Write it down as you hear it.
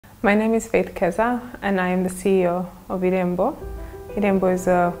My name is Keza and I am the CEO of Irembo. Irembo is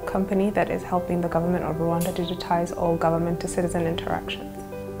a company that is helping the government of Rwanda digitize all government-to-citizen interactions.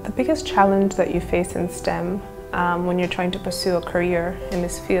 The biggest challenge that you face in STEM when you're trying to pursue a career in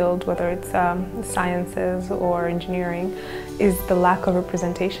this field, whether it's sciences or engineering, is the lack of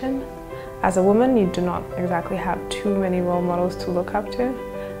representation. As a woman, you do not exactly have too many role models to look up to,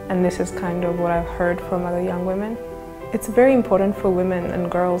 and this is kind of what I've heard from other young women. It's very important for women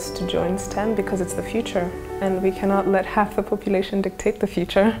and girls to join STEM because it's the future, and we cannot let half the population dictate the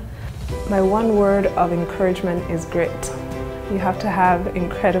future. My one word of encouragement is grit. You have to have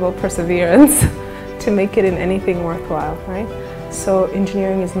incredible perseverance to make it in anything worthwhile, right? So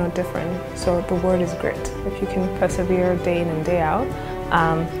engineering is no different. So the word is grit. If you can persevere day in and day out,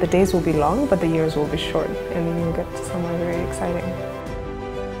 the days will be long, but the years will be short, and you'll get to somewhere very exciting.